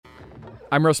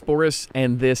I'm Russ Boris,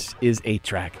 and this is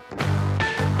 8-Track.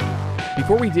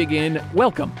 Before we dig in,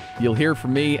 welcome. You'll hear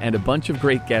from me and a bunch of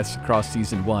great guests across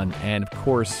Season 1, and of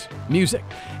course, music.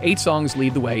 8 songs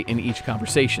lead the way in each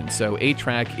conversation, so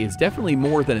 8-Track is definitely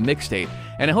more than a mixtape,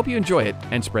 and I hope you enjoy it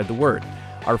and spread the word.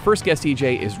 Our first guest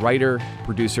DJ is writer,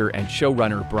 producer, and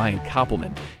showrunner Brian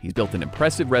Koppelman. He's built an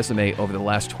impressive resume over the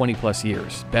last 20-plus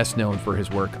years, best known for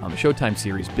his work on the Showtime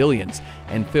series Billions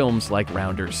and films like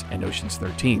Rounders and Ocean's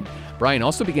 13. Brian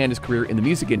also began his career in the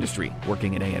music industry,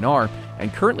 working in A&R,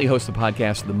 and currently hosts the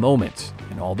podcast The Moment,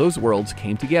 and all those worlds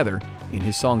came together in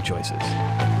his song choices.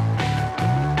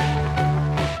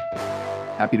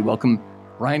 Happy to welcome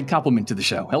Brian Koppelman to the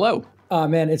show. Hello.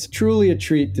 Man, it's truly a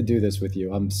treat to do this with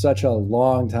you. I'm such a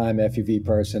long-time FUV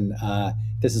person.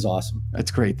 This is awesome.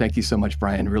 That's great. Thank you so much,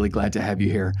 Brian. Really glad to have you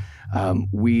here.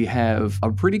 We have a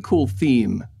pretty cool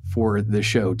theme for the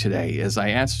show today. As I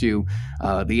asked you,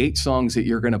 the 8 songs that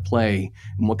you're going to play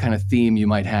and what kind of theme you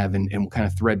might have and what kind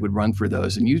of thread would run for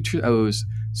those. And you chose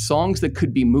songs that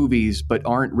could be movies but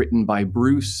aren't written by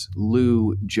Bruce,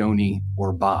 Lou, Joni,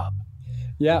 or Bob.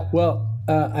 Yeah, well,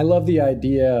 I love the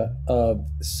idea of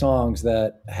songs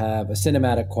that have a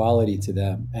cinematic quality to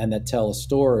them and that tell a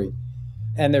story.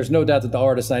 And there's no doubt that the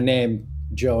artists I named,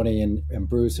 Joni and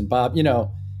Bruce and Bob,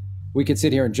 we could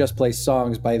sit here and just play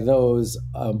songs by those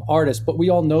artists, but we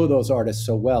all know those artists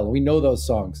so well. We know those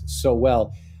songs so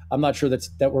well. I'm not sure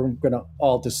that we're going to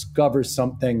all discover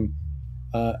something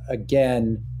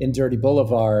again in Dirty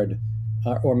Boulevard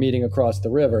or Meeting Across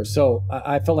the River. So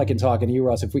I felt like in talking to you,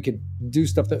 Russ, if we could do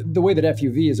stuff, the way that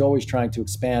FUV is always trying to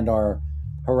expand our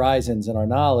horizons and our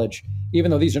knowledge,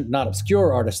 even though these are not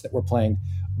obscure artists that we're playing,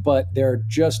 but they're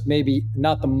just maybe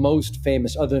not the most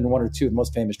famous, other than 1 or 2 of the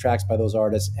most famous tracks by those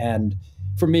artists. And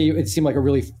for me, it seemed like a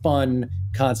really fun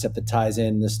concept that ties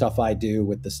in the stuff I do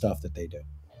with the stuff that they do.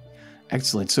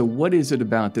 Excellent. So what is it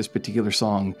about this particular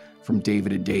song from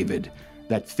David and David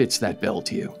that fits that bill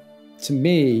to you? To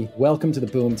me, Welcome to the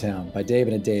Boomtown by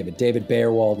David and David, David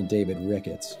Bearwald and David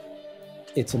Ricketts.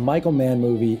 It's a Michael Mann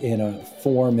movie in a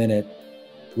 4-minute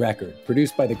record,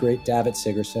 produced by the great David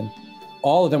Sigerson.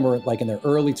 All of them were like in their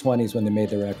early 20s when they made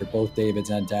the record, both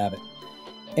Davids and David.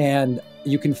 And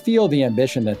you can feel the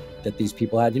ambition that these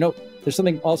people had. There's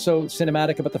something also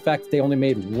cinematic about the fact that they only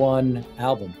made one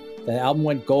album. The album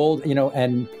went gold,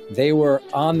 and they were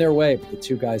on their way, but the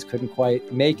 2 guys couldn't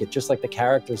quite make it, just like the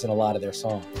characters in a lot of their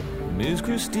songs. Miss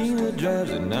Christina drives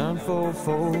a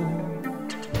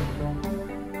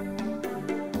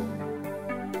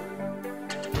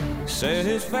 944.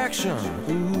 Satisfaction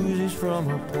oozes from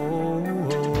her pore.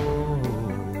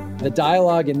 The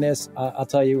dialogue in this, I'll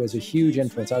tell you, was a huge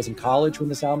influence. I was in college when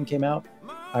this album came out.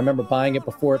 I remember buying it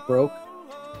before it broke.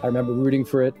 I remember rooting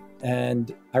for it.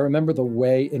 And I remember the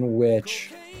way in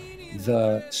which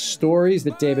the stories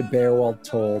that David Bearwald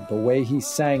told, the way he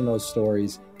sang those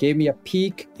stories, gave me a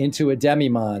peek into a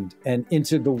demimonde and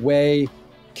into the way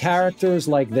characters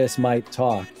like this might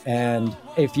talk. And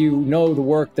if you know the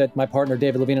work that my partner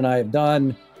David Levine and I have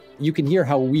done, you can hear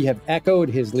how we have echoed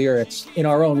his lyrics in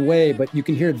our own way, but you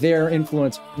can hear their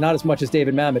influence, not as much as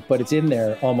David Mamet, but it's in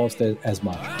there almost as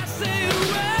much.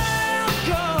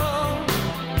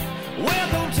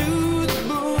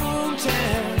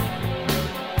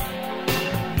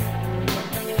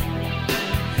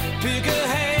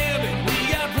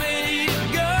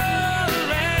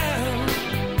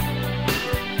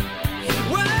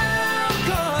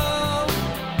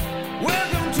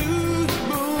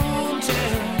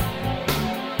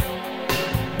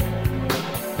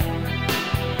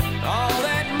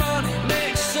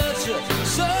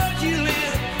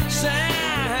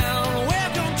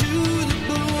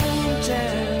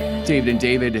 David and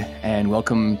David, and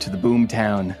welcome to the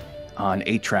Boomtown on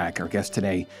 8-Track. Our guest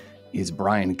today is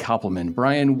Brian Koppelman.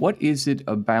 Brian, what is it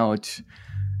about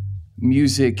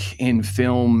music in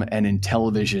film and in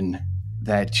television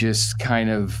that just kind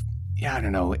of,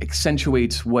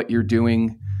 accentuates what you're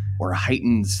doing or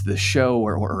heightens the show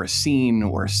or a scene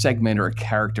or a segment or a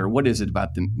character? What is it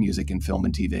about the music in film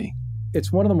and TV? It's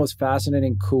one of the most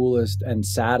fascinating, coolest, and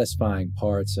satisfying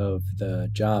parts of the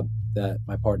job that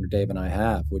my partner Dave and I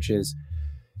have, which is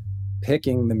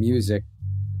picking the music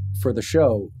for the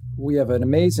show. We have an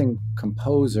amazing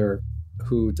composer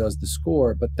who does the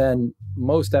score, but then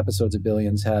most episodes of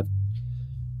Billions have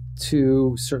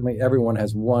 2, certainly everyone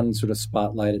has 1 sort of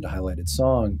spotlighted, highlighted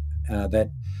song that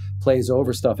plays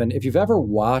over stuff. And if you've ever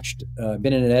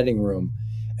been in an editing room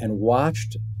and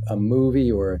watched a movie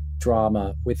or a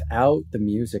drama without the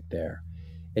music there,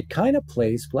 it kind of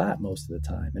plays flat most of the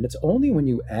time. And it's only when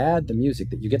you add the music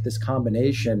that you get this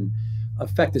combination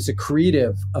effect, this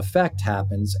accretive effect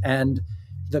happens. And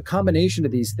the combination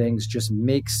of these things just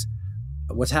makes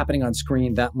what's happening on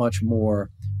screen that much more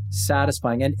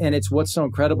satisfying. And it's what's so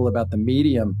incredible about the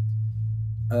medium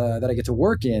that I get to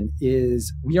work in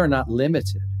is we are not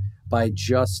limited by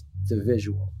just the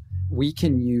visual. We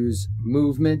can use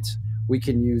movement, we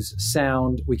can use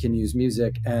sound, we can use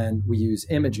music, and we use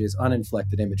images,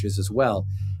 uninflected images as well.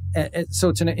 And so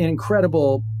it's an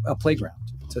incredible playground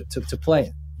to play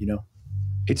in, you know?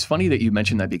 It's funny that you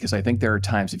mentioned that because I think there are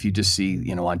times if you just see,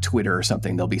 you know, on Twitter or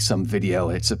something, there'll be some video.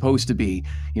 It's supposed to be,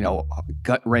 you know,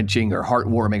 gut-wrenching or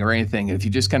heartwarming or anything. And if you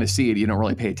just kind of see it, you don't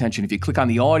really pay attention. If you click on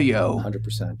the audio,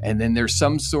 100%, and then there's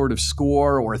some sort of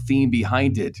score or theme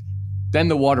behind it, then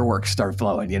the waterworks start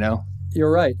flowing, you know?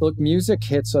 You're right. Look, music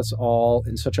hits us all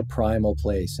in such a primal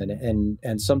place.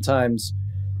 And sometimes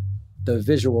the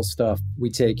visual stuff we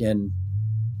take in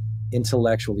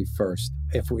intellectually first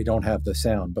if we don't have the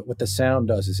sound. But what the sound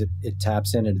does is it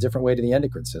taps in a different way to the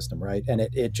endocrine system, right? And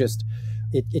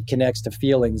it connects to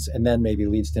feelings and then maybe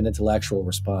leads to an intellectual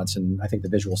response. And I think the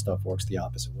visual stuff works the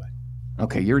opposite way.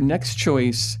 Okay, your next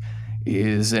choice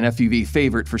is an FUV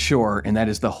favorite for sure, and that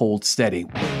is the Hold Steady.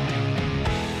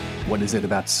 What is it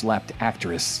about Slapped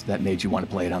Actress that made you want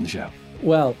to play it on the show?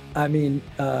 Well, I mean,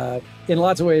 in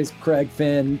lots of ways, Craig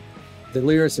Finn, the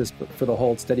lyricist for the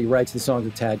Hold Steady, writes the songs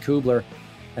with Tad Kubler.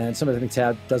 And sometimes I think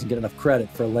Tad doesn't get enough credit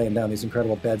for laying down these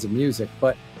incredible beds of music.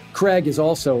 But Craig is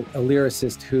also a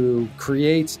lyricist who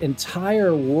creates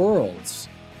entire worlds.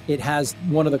 It has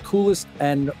one of the coolest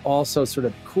and also sort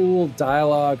of cool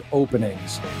dialogue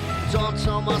openings. Don't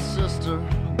tell my sister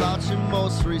about your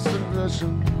most recent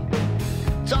vision.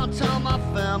 Don't tell my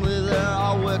family they're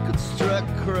all wicked, strict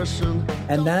Christian.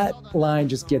 And that line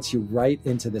just gets you right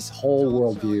into this whole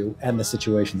worldview and the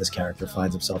situation this character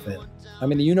finds himself in. I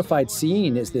mean, the unified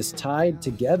scene is this tied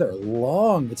together,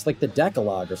 long, it's like the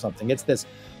Decalogue or something. It's this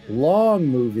long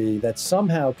movie that's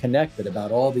somehow connected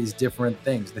about all these different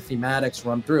things. The thematics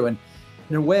run through. And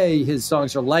in a way, his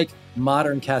songs are like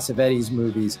modern Cassavetes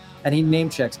movies. And he name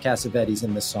checks Cassavetes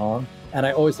in the song. And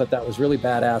I always thought that was really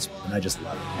badass, and I just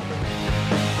love it.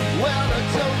 Well,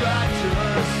 it's a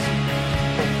righteous.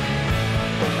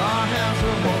 Our hands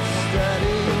will hold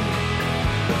steady.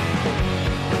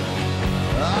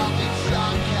 I'll be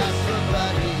John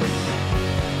Cassavetes.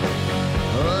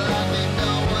 Let me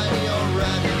know when you're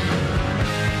ready.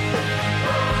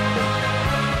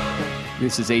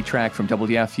 This is a track from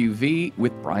WFUV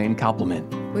with Brian Koppelman.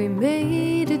 We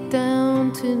made it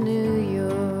down to New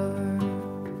York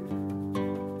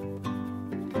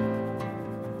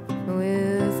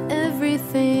with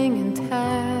everything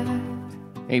intact.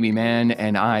 Aimee Mann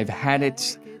and I've Had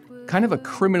It. Kind of a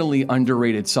criminally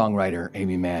underrated songwriter,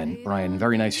 Aimee Mann. Brian,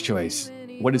 very nice choice.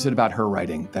 What is it about her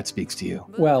writing that speaks to you?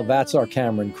 Well, that's our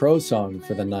Cameron Crowe song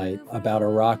for the night, about a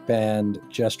rock band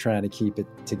just trying to keep it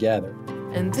together.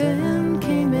 And Dan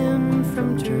came in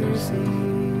from Jersey.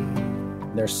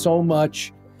 There's so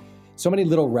many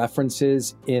little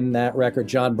references in that record.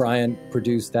 John Bryan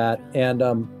produced that. And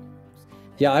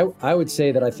I would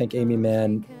say that I think Aimee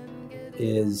Mann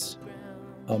is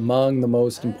among the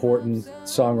most important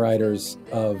songwriters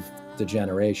of the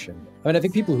generation. I mean, I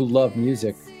think people who love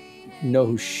music know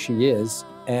who she is.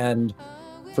 And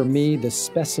for me, the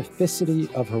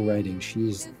specificity of her writing,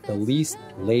 she's the least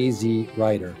lazy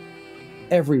writer.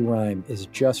 Every rhyme is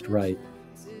just right.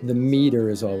 The meter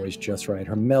is always just right.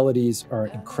 Her melodies are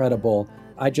incredible.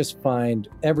 I just find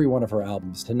every one of her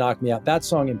albums to knock me out. That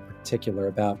song in particular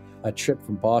about a trip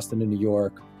from Boston to New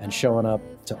York and showing up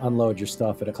to unload your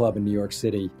stuff at a club in New York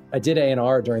City. I did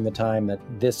A&R during the time that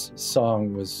this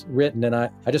song was written, and I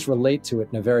just relate to it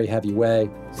in a very heavy way.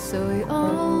 So we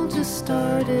all just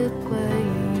started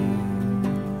playing.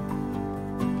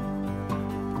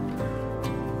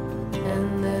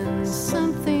 And then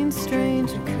something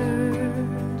strange occurred.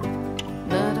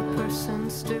 Not a person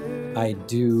stirred. I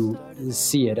do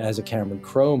see it as a Cameron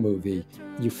Crowe movie.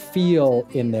 You feel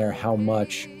in there how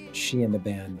much she and the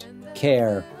band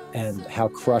care and how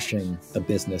crushing the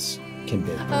business can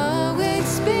be. Oh,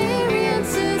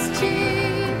 experience is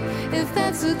cheap if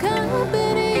that's the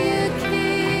company you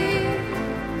keep.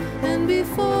 And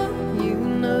before you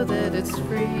know that it's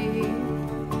free,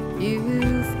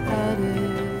 you've had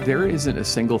it. There isn't a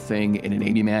single thing in an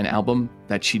Aimee Mann album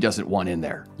that she doesn't want in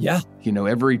there. Yeah. You know,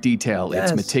 every detail,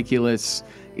 Yes. It's meticulous,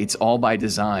 it's all by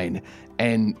design.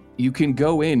 And you can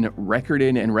go in, record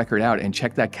in and record out, and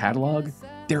check that catalog.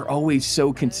 They're always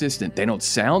so consistent. They don't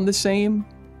sound the same,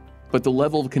 but the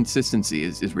level of consistency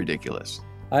is ridiculous.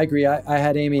 I agree. I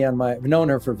had Amy I've known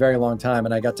her for a very long time,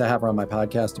 and I got to have her on my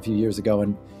podcast a few years ago.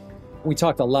 And we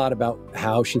talked a lot about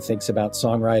how she thinks about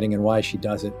songwriting and why she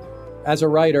does it. As a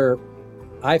writer,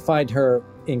 I find her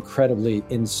incredibly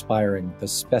inspiring, the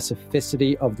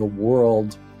specificity of the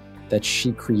world that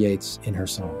she creates in her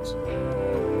songs.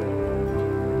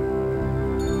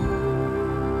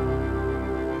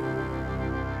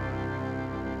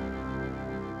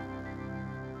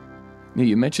 Now,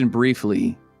 you mentioned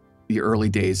briefly the early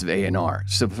days of A&R.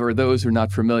 So for those who are not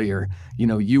familiar,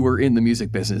 you were in the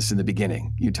music business in the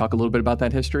beginning. You talk a little bit about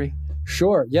that history?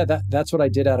 Sure. Yeah, that's what I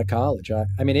did out of college.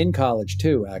 I mean, in college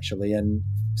too, actually. And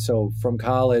so from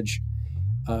college,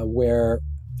 where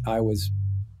I was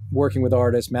working with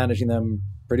artists, managing them,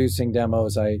 producing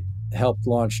demos, I helped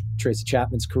launch Tracy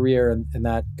Chapman's career, and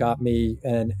that got me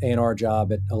an A&R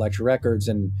job at Elektra Records,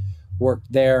 and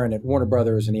worked there and at Warner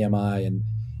Brothers and EMI, and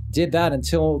did that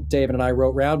until David and I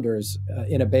wrote Rounders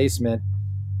in a basement,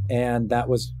 and that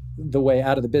was the way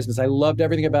out of the business. I loved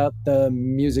everything about the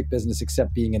music business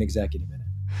except being an executive in it.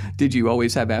 Did you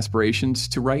always have aspirations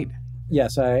to write?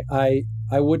 Yes, I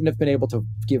wouldn't have been able to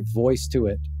give voice to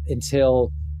it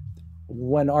until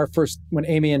when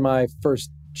Amy and my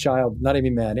first child, not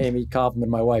Amy Mann, Amy Kaufman,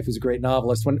 my wife, who's a great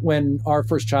novelist, when our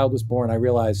first child was born, I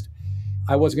realized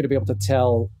I wasn't going to be able to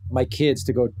tell my kids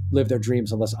to go live their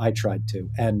dreams unless I tried to.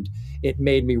 And it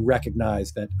made me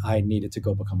recognize that I needed to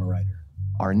go become a writer.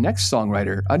 Our next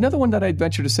songwriter, another one that I'd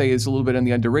venture to say is a little bit on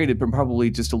the underrated, but probably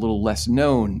just a little less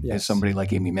known as somebody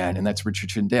like Amy Mann, and that's Richard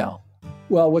Shindell.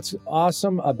 Well, what's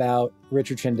awesome about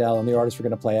Richard Shindell and the artists we're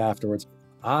going to play afterwards,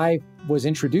 I was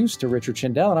introduced to Richard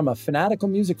Shindell, and I'm a fanatical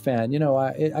music fan.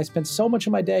 I spent so much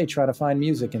of my day trying to find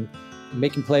music and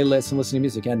making playlists and listening to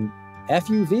music. And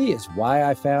FUV is why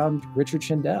I found Richard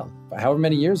Shindell. However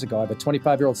many years ago, I have a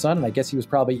 25-year-old son, and I guess he was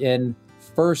probably in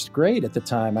first grade at the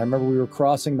time. I remember we were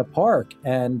crossing the park,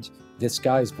 and this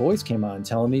guy's voice came on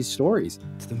telling these stories.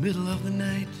 It's the middle of the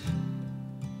night,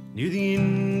 near the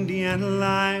Indiana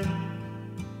line.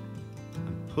 I'm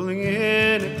pulling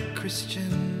in at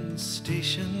Christian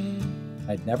Station.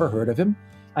 I'd never heard of him.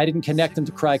 I didn't connect him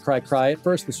to Cry, Cry, Cry at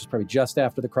first. This was probably just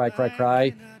after the Cry, Cry,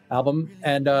 Cry album.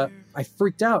 And I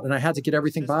freaked out, and I had to get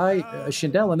everything by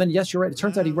Shindell. And then, yes, you're right. It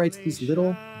turns out he writes these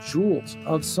little jewels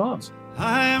of songs.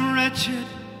 I am wretched,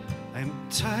 I am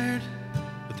tired,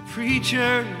 but the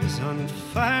preacher is on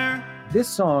fire. This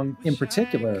song in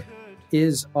particular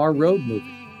is our road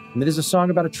movie. And it is a song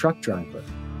about a truck driver.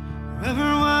 Whoever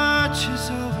watches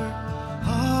over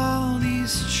all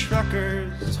these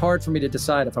truckers. It was hard for me to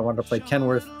decide if I wanted to play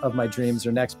Kenworth of My Dreams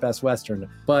or Next Best Western,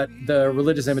 but the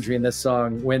religious imagery in this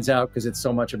song wins out because it's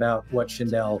so much about what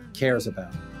Shindell cares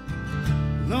about.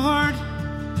 Lord,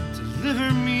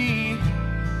 deliver me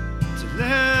to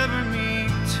the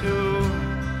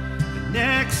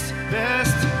next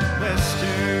best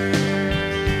Western.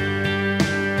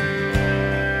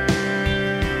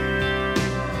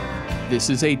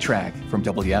 This is A Track from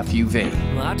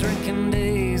WFUV. My drinking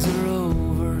days are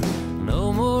over.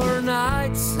 No more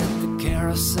nights at the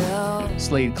carousel.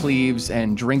 Slade Cleaves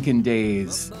and Drinkin'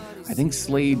 Days. I think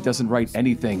Slade doesn't write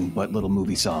anything but little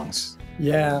movie songs.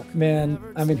 Yeah, man.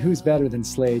 I mean, who's better than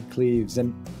Slade Cleaves?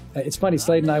 And it's funny,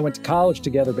 Slade and I went to college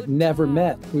together, but never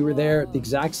met. We were there at the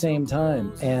exact same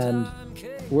time. And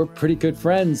we're pretty good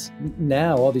friends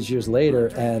now, all these years later.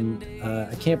 And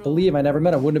I can't believe I never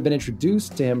met him. I wouldn't have been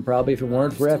introduced to him probably if it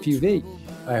weren't for FUV.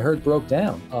 I heard Broke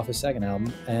Down off his second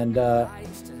album. And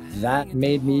that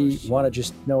made me want to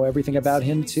just know everything about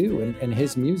him too, and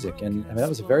his music. And I mean, that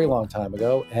was a very long time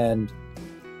ago. And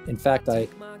in fact, I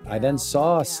then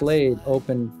saw Slade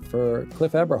open for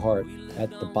Cliff Eberhardt at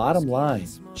the Bottom Line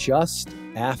just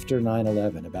after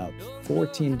 9/11, about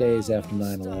 14 days after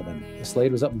 9/11.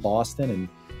 Slade was up in Boston and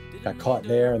got caught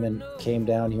there, and then came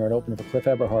down here and opened for Cliff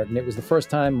Eberhardt. And it was the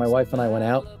first time my wife and I went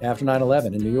out after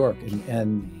 9/11 in New York.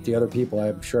 And the other people,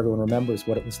 I'm sure everyone remembers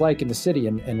what it was like in the city.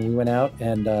 And we went out,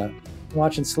 and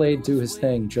watching Slade do his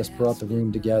thing just brought the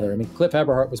room together. I mean, Cliff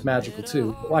Eberhardt was magical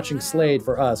too. But watching Slade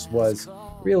for us was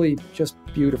really just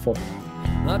beautiful.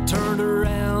 I turned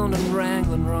around and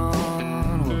Wrangling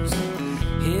Ron was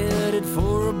headed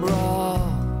for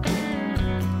abroad.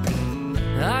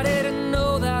 I didn't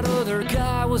know that other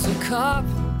guy was a cop.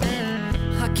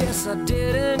 I guess I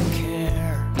didn't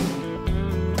care.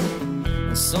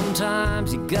 And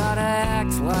sometimes you gotta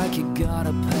act like you got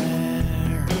a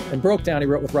pair. And Broke Down he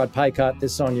wrote with Rod Picott.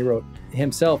 This song he wrote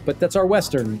himself, but that's our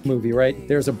Western movie, right?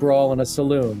 There's a brawl in a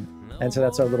saloon. And so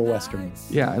that's our little Western.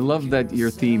 Yeah, I love that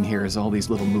your theme here is all these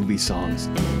little movie songs.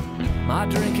 My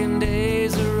drinking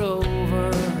days are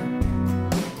over.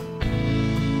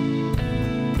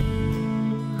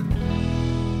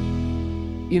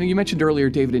 You mentioned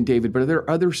earlier David and David, but are there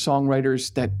other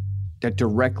songwriters that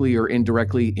directly or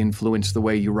indirectly influence the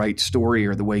way you write story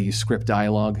or the way you script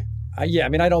dialogue? Yeah, I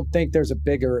mean, I don't think there's a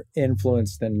bigger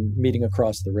influence than Meeting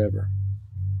Across the River.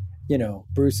 You know,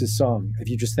 Bruce's song, if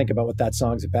you just think about what that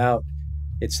song's about,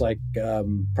 it's like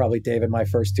probably Dave and my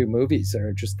first two movies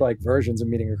are just like versions of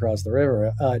Meeting Across the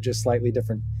River, just slightly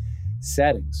different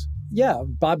settings. Yeah,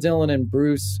 Bob Dylan and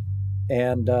Bruce.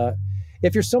 And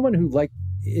if you're someone who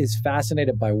is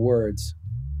fascinated by words,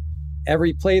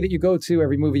 every play that you go to,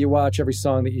 every movie you watch, every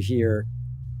song that you hear,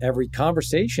 every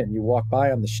conversation you walk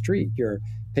by on the street, you're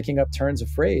picking up turns of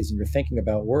phrase and you're thinking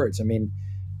about words. I mean,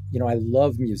 you know, I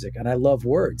love music and I love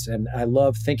words and I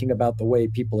love thinking about the way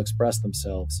people express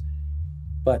themselves.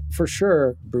 But for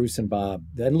sure, Bruce and Bob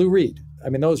and Lou Reed. I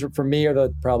mean, those are, for me, are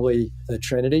probably the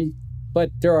trinity.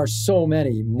 But there are so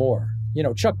many more. You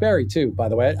know, Chuck Berry too, by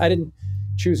the way. I didn't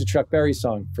choose a Chuck Berry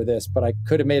song for this, but I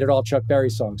could have made it all Chuck Berry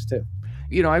songs too.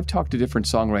 You know, I've talked to different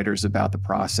songwriters about the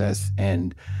process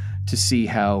and to see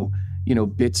how, you know,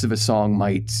 bits of a song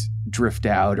might drift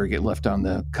out or get left on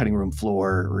the cutting room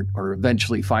floor or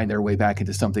eventually find their way back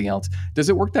into something else. Does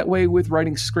it work that way with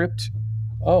writing script?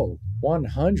 Oh,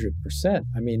 100%.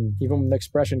 I mean, even the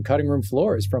expression cutting room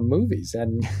floor is from movies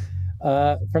and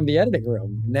from the editing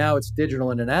room. Now it's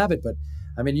digital and an Avid, but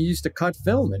I mean, you used to cut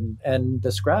film and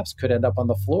the scraps could end up on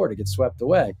the floor to get swept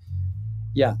away.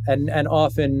 Yeah, and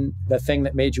often the thing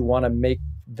that made you want to make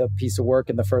the piece of work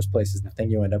in the first place is the thing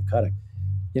you end up cutting.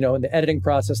 You know, in the editing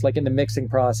process, like in the mixing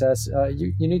process,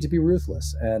 you need to be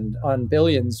ruthless. And on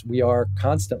Billions, we are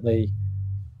constantly,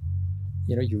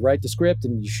 you know, you write the script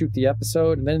and you shoot the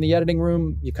episode. And then in the editing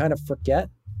room, you kind of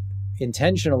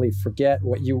intentionally forget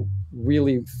what you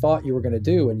really thought you were going to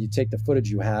do. And you take the footage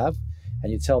you have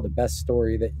and you tell the best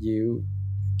story that you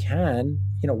can,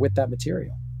 you know, with that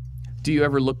material. Do you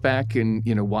ever look back and,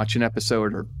 you know, watch an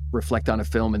episode or reflect on a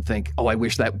film and think, oh, I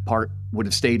wish that part would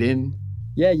have stayed in?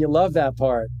 Yeah, you love that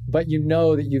part, but you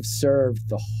know that you've served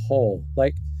the whole.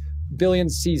 Like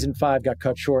Billions season 5 got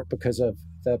cut short because of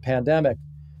the pandemic.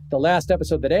 The last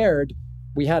episode that aired,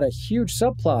 we had a huge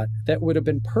subplot that would have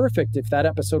been perfect if that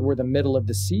episode were the middle of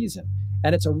the season.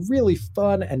 And it's a really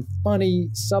fun and funny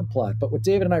subplot. But what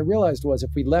David and I realized was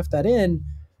if we left that in,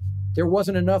 there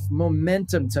wasn't enough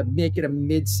momentum to make it a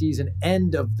mid-season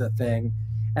end of the thing.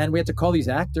 And we had to call these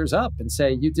actors up and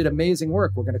say, you did amazing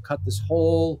work. We're going to cut this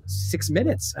whole 6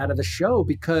 minutes out of the show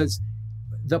because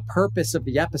the purpose of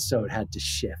the episode had to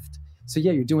shift. So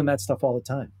yeah, you're doing that stuff all the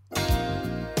time.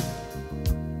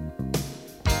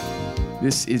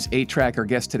 This is 8-Track. Our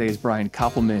guest today is Brian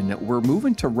Koppelman. We're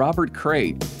moving to Robert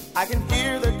Cray. I can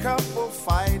hear the couple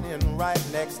fighting right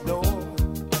next door.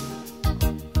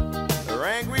 Their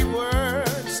angry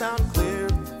words sound clear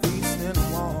through these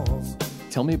thin walls.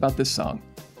 Tell me about this song.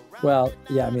 Well,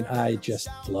 yeah, I mean, I just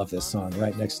love this song,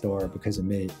 Right Next Door, because of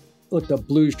me. Look, the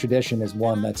blues tradition is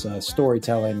one that's a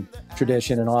storytelling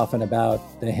tradition and often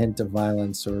about the hint of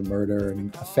violence or murder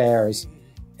and affairs.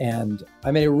 And I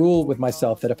made a rule with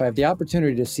myself that if I have the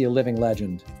opportunity to see a living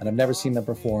legend and I've never seen them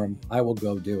perform, I will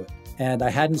go do it. And I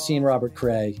hadn't seen Robert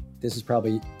Cray. This is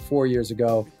probably 4 years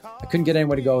ago. I couldn't get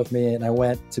anyone to go with me, and I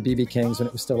went to B.B. King's when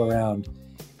it was still around.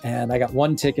 And I got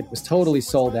one ticket, it was totally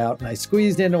sold out, and I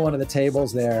squeezed into one of the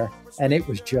tables there, and it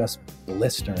was just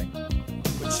blistering.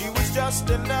 But she was just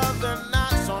another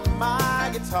notch on my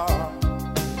guitar.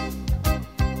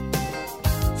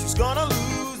 She's gonna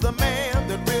lose the man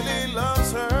that really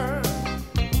loves her.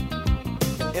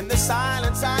 In the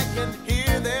silence I can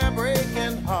hear their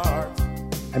breaking hearts.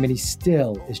 I mean, he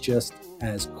still is just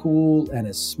as cool and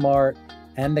as smart,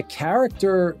 and the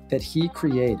character that he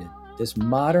created, this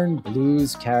modern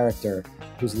blues character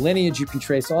whose lineage you can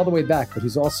trace all the way back, but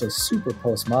who's also super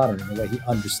postmodern in the way he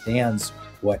understands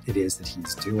what it is that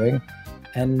he's doing.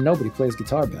 And nobody plays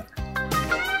guitar better.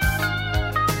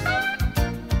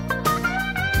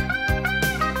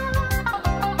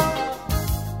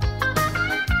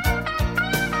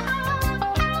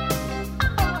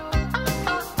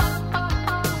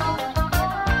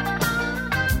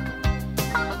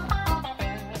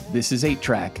 This is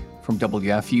 8-Track from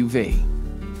WFUV.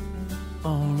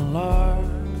 On a lark,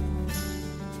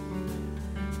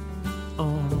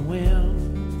 on a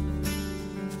whim,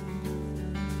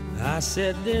 I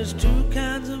said there's two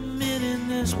kinds of men in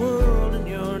this world and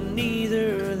you're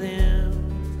neither of them.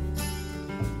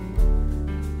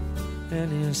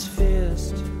 And his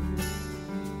fist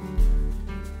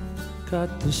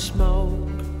cut the smoke.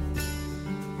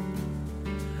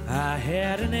 I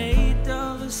had an eighth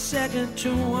of a second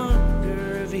to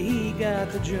wonder if he got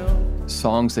the joke.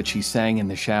 Songs that she sang in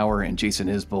the shower and Jason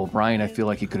Isbell. Brian, I feel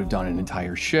like he could have done an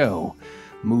entire show.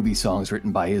 Movie songs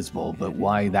written by Isbell, but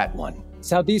why that one?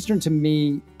 Southeastern, to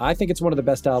me, I think it's one of the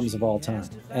best albums of all time.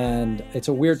 And it's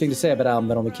a weird thing to say about an album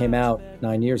that only came out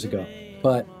 9 years ago,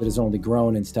 but it has only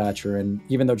grown in stature. And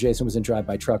even though Jason was in Drive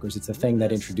By Truckers, it's the thing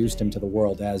that introduced him to the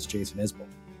world as Jason Isbell.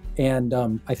 And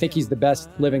I think he's the best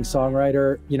living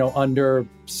songwriter, under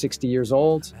 60 years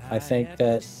old. I think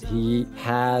that he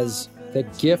has the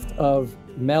gift of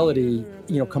melody,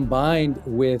 combined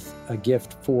with a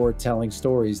gift for telling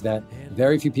stories that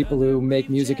very few people who make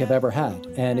music have ever had.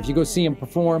 And if you go see him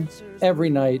perform, every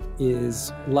night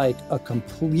is like a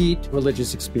complete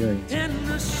religious experience. And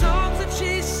the songs that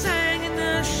she sang in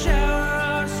the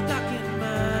shower are stuck in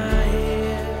my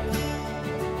head,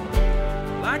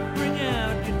 like Bring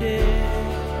Out Your Dead,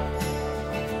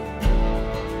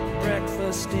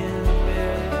 Breakfast in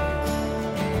Bed,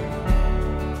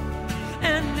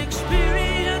 and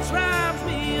experience robs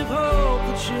me of hope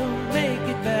that she'll make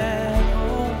it back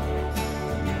home.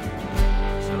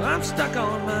 So I'm stuck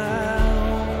on my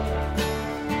own.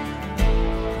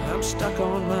 I'm stuck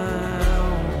on my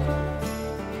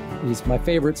own. He's my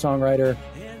favorite songwriter,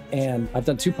 and I've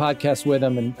done 2 podcasts with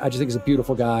him, and I just think he's a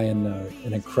beautiful guy and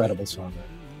an incredible songwriter.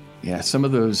 Yeah, some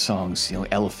of those songs,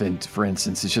 Elephant, for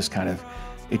instance, is just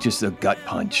it's just a gut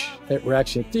punch. It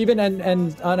wrecks you. Even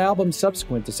and on albums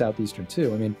subsequent to Southeastern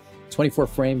too. I mean, 24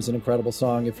 Frames, an incredible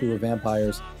song, If We Were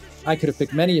Vampires. I could have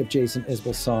picked many of Jason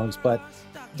Isbell's songs, but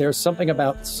there's something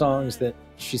about songs that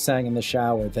she sang in the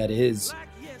shower that is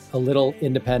a little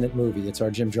independent movie. It's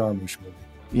our Jim Jarmusch movie.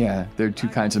 Yeah, there are 2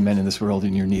 kinds of men in this world,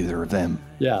 and you're neither of them.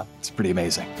 Yeah. It's pretty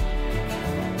amazing.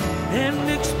 And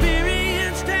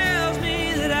experience tells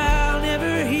me that I'll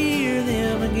never hear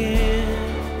them again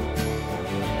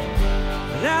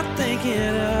without thinking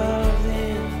of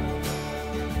them,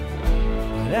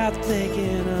 without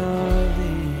thinking of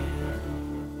them.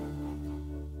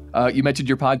 You mentioned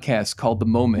your podcast called The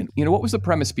Moment. What was the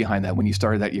premise behind that when you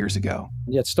started that years ago?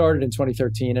 Yeah, it started in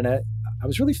 2013, and I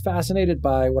was really fascinated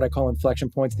by what I call inflection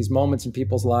points, these moments in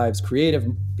people's lives, creative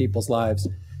people's lives,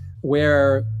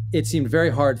 where it seemed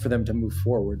very hard for them to move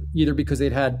forward, either because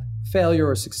they'd had failure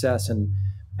or success. And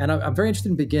I'm very interested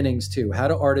in beginnings too. How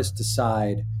do artists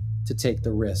decide to take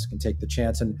the risk and take the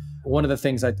chance? And one of the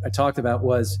things I talked about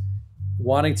was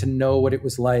wanting to know what it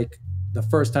was like the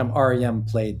first time REM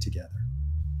played together.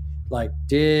 Like,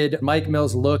 did Mike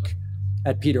Mills look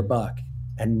at Peter Buck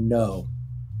and know,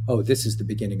 oh, this is the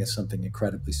beginning of something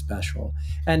incredibly special?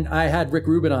 And I had Rick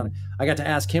Rubin on. I got to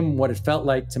ask him what it felt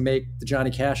like to make the Johnny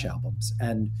Cash albums.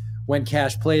 And when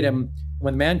Cash played him,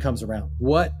 When the Man Comes Around,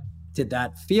 what did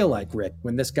that feel like, Rick,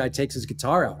 when this guy takes his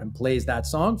guitar out and plays that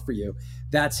song for you?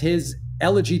 That's his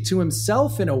elegy to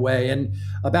himself in a way, and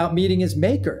about meeting his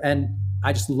maker. And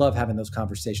I just love having those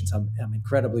conversations. I'm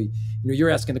incredibly,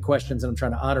 you're asking the questions and I'm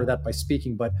trying to honor that by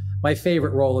speaking, but my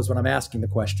favorite role is when I'm asking the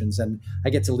questions, and I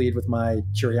get to lead with my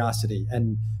curiosity,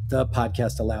 and the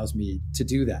podcast allows me to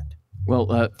do that.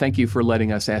 Well, thank you for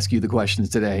letting us ask you the questions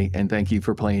today, and thank you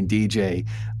for playing DJ.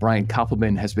 Brian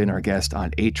Koppelman has been our guest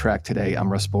on 8-Track today.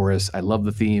 I'm Russ Boris. I love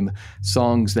the theme,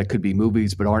 songs that could be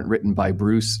movies but aren't written by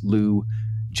Bruce, Lou,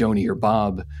 Joni, or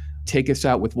Bob. Take us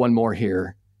out with one more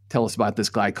here. Tell us about this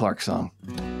Guy Clark song.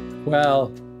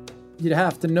 Well, you'd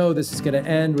have to know this is going to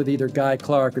end with either Guy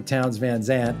Clark or Townes Van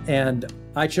Zandt, and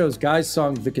I chose Guy's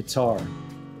song, The Guitar.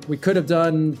 We could have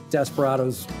done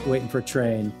Desperados, Waiting for a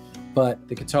Train, but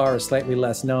the guitar is slightly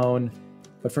less known.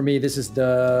 But for me, this is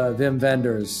the Wim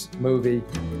Wenders movie.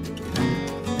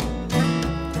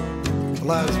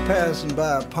 Well, I was passing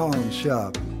by a pawn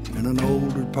shop in an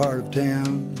older part of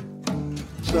town.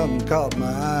 Something caught my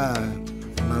eye.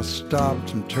 I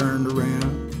stopped and turned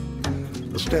around.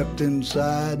 I stepped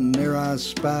inside, and there I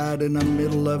spied in the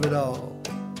middle of it all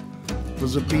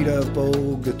was a beat-up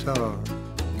old guitar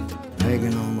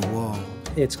hanging on the wall.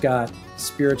 It's got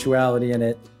spirituality in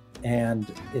it,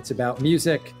 and it's about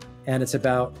music, and it's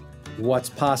about what's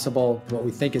possible, what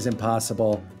we think is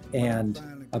impossible,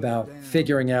 and about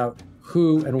figuring out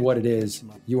who and what it is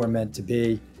you are meant to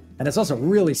be. And it's also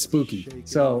really spooky.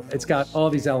 So it's got all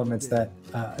these elements that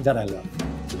I love.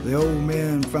 The old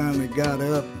man finally got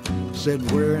up,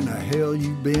 said, "Where in the hell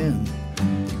you been?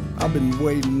 I've been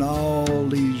waiting all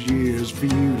these years for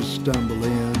you to stumble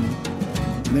in."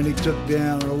 And then he took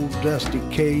down an old dusty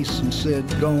case and said,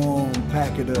 "Go on,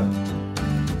 pack it up.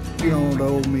 You don't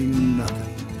owe me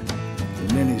nothing." And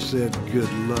then he said,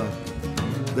 "Good luck."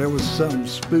 There was something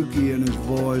spooky in his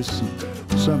voice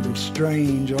and something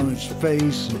strange on his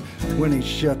face. And when he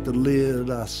shut the lid,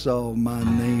 I saw my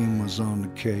name was on the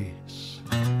case.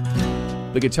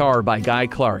 The Guitar by Guy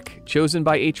Clark, chosen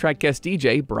by 8-Track guest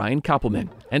DJ Brian Koppelman.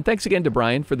 And thanks again to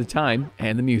Brian for the time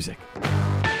and the music.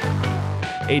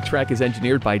 8-Track is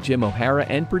engineered by Jim O'Hara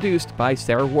and produced by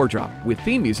Sarah Wardrop, with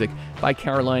theme music by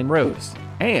Caroline Rose.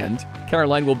 And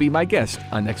Caroline will be my guest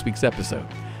on next week's episode.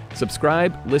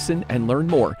 Subscribe, listen, and learn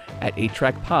more at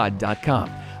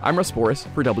 8trackpod.com. I'm Russ Boris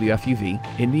for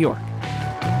WFUV in New York.